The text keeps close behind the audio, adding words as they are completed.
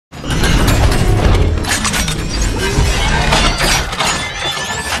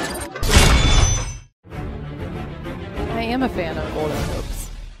I'm a fan of Golden Hoops.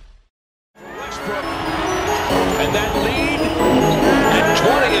 And that lead at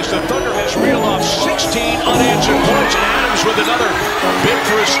 20 as the Thunder has reeled off 16 unanswered points. And Adams with another bid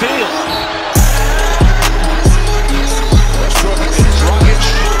for a steal. Westbrook and Dragic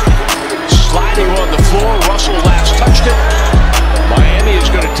sliding on the floor. Russell last touched it. Miami is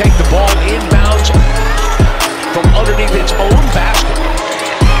going to take the ball inbounds from underneath its own basket.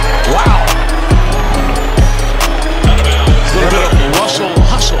 Wow. A little bit of Russell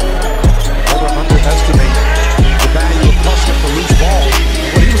hustle. Never underestimate the value of Hustle for loose ball.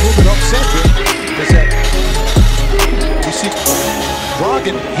 What he was a little bit upset with is that you see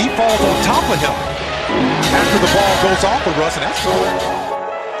Dragic, he falls on top of him after the ball goes off of Russ, and that's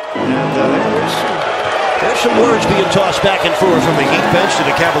there's some words being tossed back and forth from the Heat bench to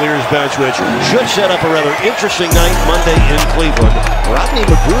the Cavaliers bench, which should set up a rather interesting night Monday in Cleveland. Rodney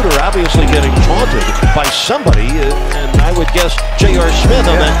McGruder obviously getting taunted by somebody, and I would guess J.R. Smith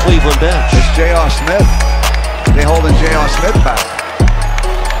on that Cleveland bench. It's J.R. Smith. They're holding J.R. Smith back.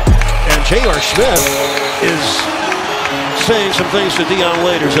 And J.R. Smith is saying some things to Dion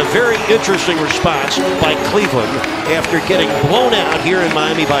Waiters. A very interesting response by Cleveland after getting blown out here in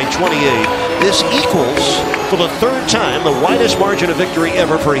Miami by 28. This equals, for the third time, the widest margin of victory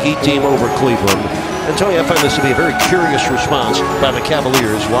ever for a Heat team over Cleveland. And Tony, I find this to be a very curious response by the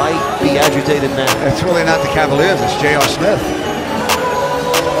Cavaliers. Why be agitated now? It's really not the Cavaliers, it's J.R. Smith.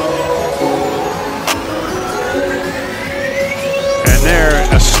 And there,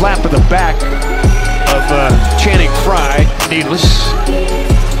 a slap in the back of Channing Frye, needless.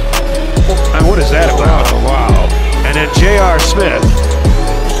 And what is that about? Oh, wow. And then J.R. Smith,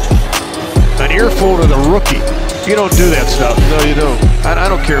 an earful to the rookie. You don't do that stuff. No, you don't. I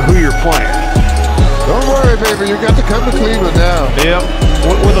don't care who you're playing. Don't worry, baby. You got to come to Cleveland now. Yep,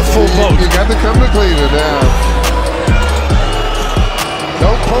 with a full boat. You got to come to Cleveland now.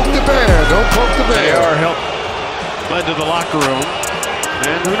 Don't poke the bear. Don't poke the bear. J.R. helped led to the locker room.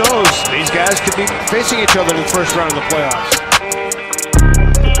 And who knows? These guys could be facing each other in the first round of the playoffs.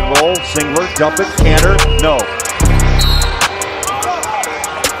 Pick and roll, Singler, dump it, Cantor, no.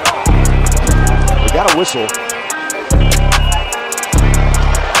 We got a whistle.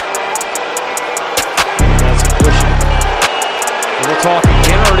 That's pushing. We're talking.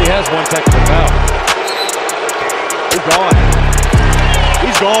 Cantor already has one technical foul. He's gone.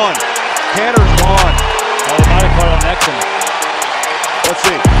 He's gone. Cantor's gone. Oh, the body part on Nexon. Let's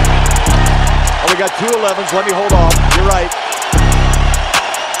see. Oh, we got 2 11s. Let me hold off. You're right.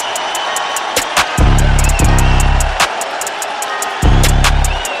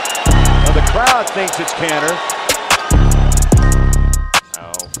 Now the crowd thinks it's Cantor.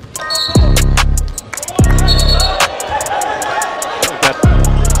 Oh. We've got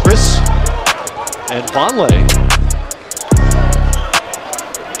Chris and Vonleh.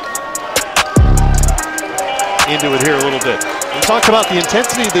 Into it here a little bit. We talked about the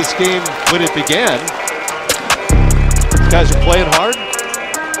intensity of this game when it began. These guys are playing hard.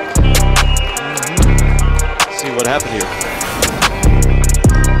 Let's see what happened here.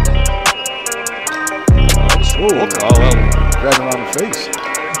 Oh, well. Grabbed him on the face.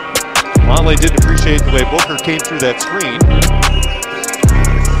 Vonleh didn't appreciate the way Booker came through that screen.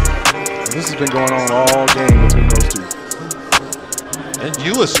 This has been going on all game between those two. And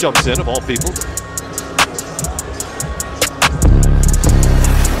Ulis jumps in, of all people.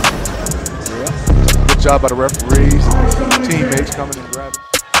 Good job by the referees and teammates coming and grabbing.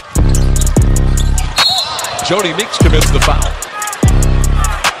 Jody Meeks commits the foul.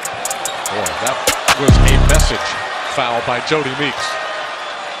 Boy, that was a message foul by Jody Meeks.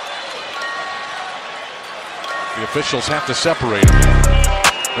 The officials have to separate them.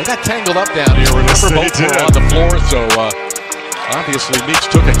 They got tangled up down here. Remember, both were on the floor, so obviously Meeks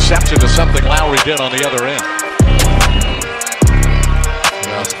took exception to something Lowry did on the other end.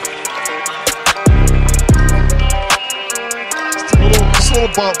 Just a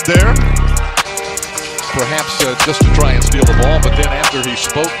little bump there. Perhaps just to try and steal the ball, but then after he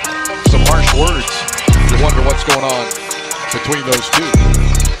spoke some harsh words, you wonder what's going on between those two.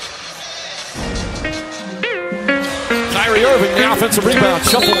 Kyrie Irving, the offensive rebound,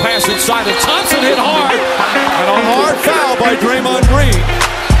 shuffle pass inside, and Thompson hit hard. And a hard foul by Draymond Green.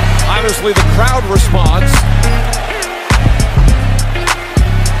 Obviously, the crowd responds.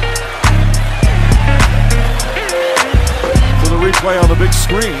 To the replay on the big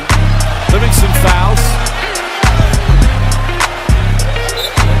screen. Livingston fouls.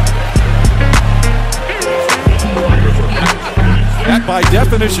 That, by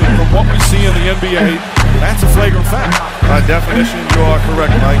definition, from what we see in the NBA, that's a flagrant foul. By definition, you are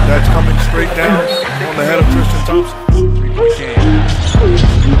correct, Mike. That's coming straight down on the head of Tristan Thompson.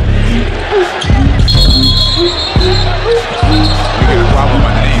 got a problem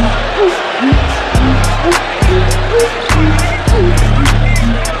underneath.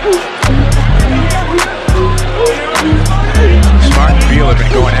 Smart and Beal have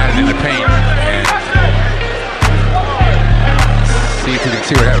been going at it in the paint. And see if we can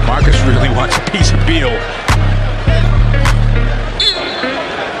see what happens. Marcus really wants a piece of Beal.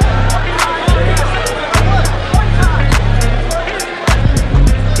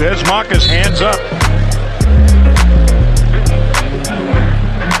 There's Marcus, hands up.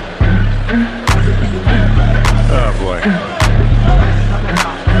 Oh boy.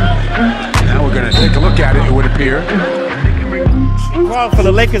 Now we're going to take a look at it, it would appear. Well, for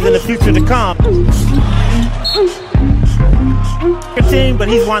the Lakers in the future to come. Good team, but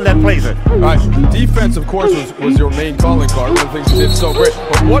he's one that plays it. All right, defense, of course, was your main calling card. One of the things you did so great.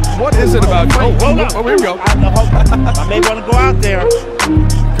 But what is it about? Oh, here we go. I may want to go out there.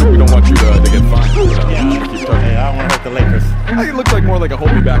 We don't want you to get fined. Yeah, I don't want to hurt the Lakers. It looks like more like a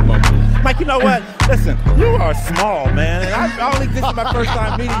hold me back moment. Mike, you know what? Listen, you are small, man. And I only this is my first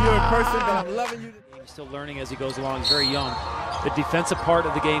time meeting you in person, but I'm loving you. He's still learning as he goes along. He's very young. The defensive part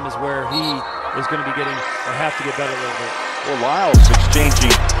of the game is where he is going to be getting, or have to get better a little bit. Well, Lyles exchanging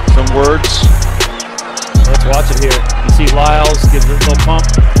some words. Let's watch it here. You see Lyles gives it a little pump.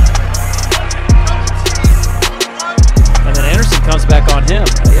 And then Anderson comes back on him.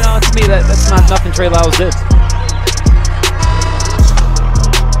 You know, to me, that's not nothing Trey Lyles did.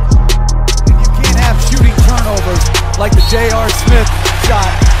 You can't have shooting turnovers like the J.R. Smith shot.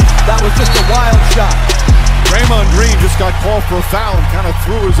 That was just a wild shot. Draymond Green just got called for a foul and kind of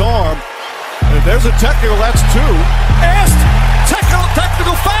threw his arm. And if there's a technical, that's two. Asked!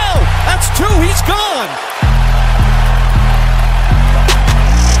 Technical foul! That's two, he's gone!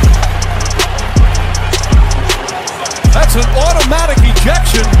 That's an automatic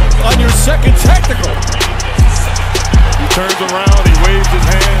ejection on your second technical. He turns around, he waves his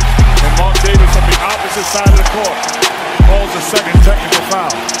hand, and Mark Davis on the opposite side of the court calls a second technical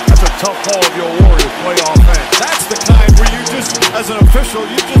foul. That's a tough call of your Warriors playoff fans. That's the kind where you just, as an official,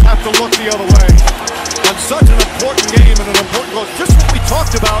 you just have to look the other way. On such an important game and an important goal, just what we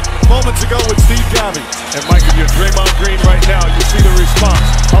talked about moments ago with Steve Gabby. And Mike, if you're Draymond Green right now, you see the response.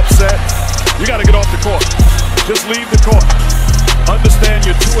 Upset, you got to get off the court. Just leave the court. Understand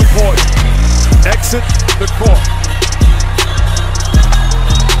you're too important. Exit the court.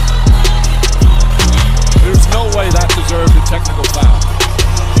 There's no way that deserved a technical foul.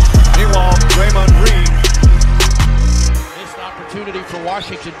 Meanwhile, Draymond Green. Missed opportunity for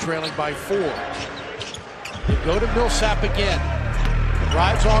Washington, trailing by 4. They go to Millsap again.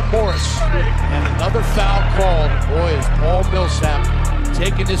 Drives on Morris. And another foul called. Boy, is Paul Millsap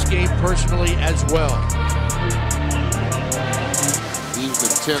taking this game personally as well. He's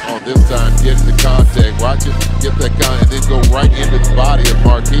intent on this time getting the contact. Watch it, get that contact, and then go right into the body of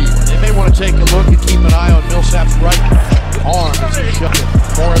Marquis. They may want to take a look and keep an eye on Millsap's right arm as he shoves it.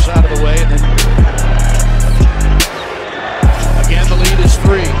 Morris out of the way, and then again the lead is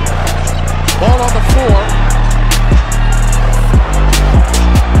 3. Ball on the floor.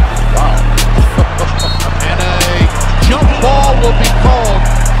 Wow. And a jump ball will be called.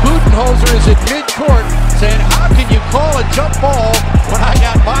 Budenholzer is at midcourt saying, how can you call a jump ball when I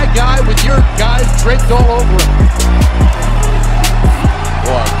got my guy with your guys draped all over him?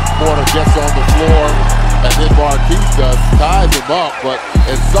 Boy, Porter gets on the floor, and then Marquis ties him up, but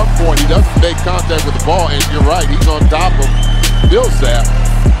at some point he doesn't make contact with the ball, and you're right, he's on top of Millsap.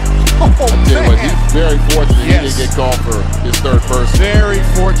 I tell you what, he's very fortunate he didn't get called for his third person. Very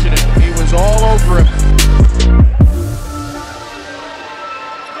fortunate. He was all over him.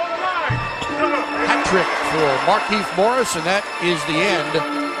 Hat trick for Markieff Morris, and that is the end.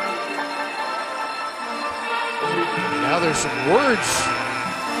 Now there's some words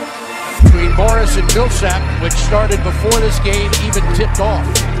between Morris and Millsap, which started before this game even tipped off.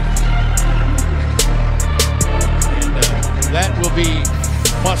 And that will be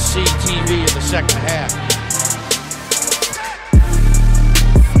must-see TV in the second half.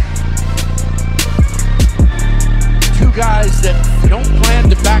 Two guys that don't plan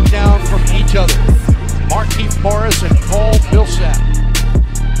to back down from each other. Markieff Morris and Paul Millsap.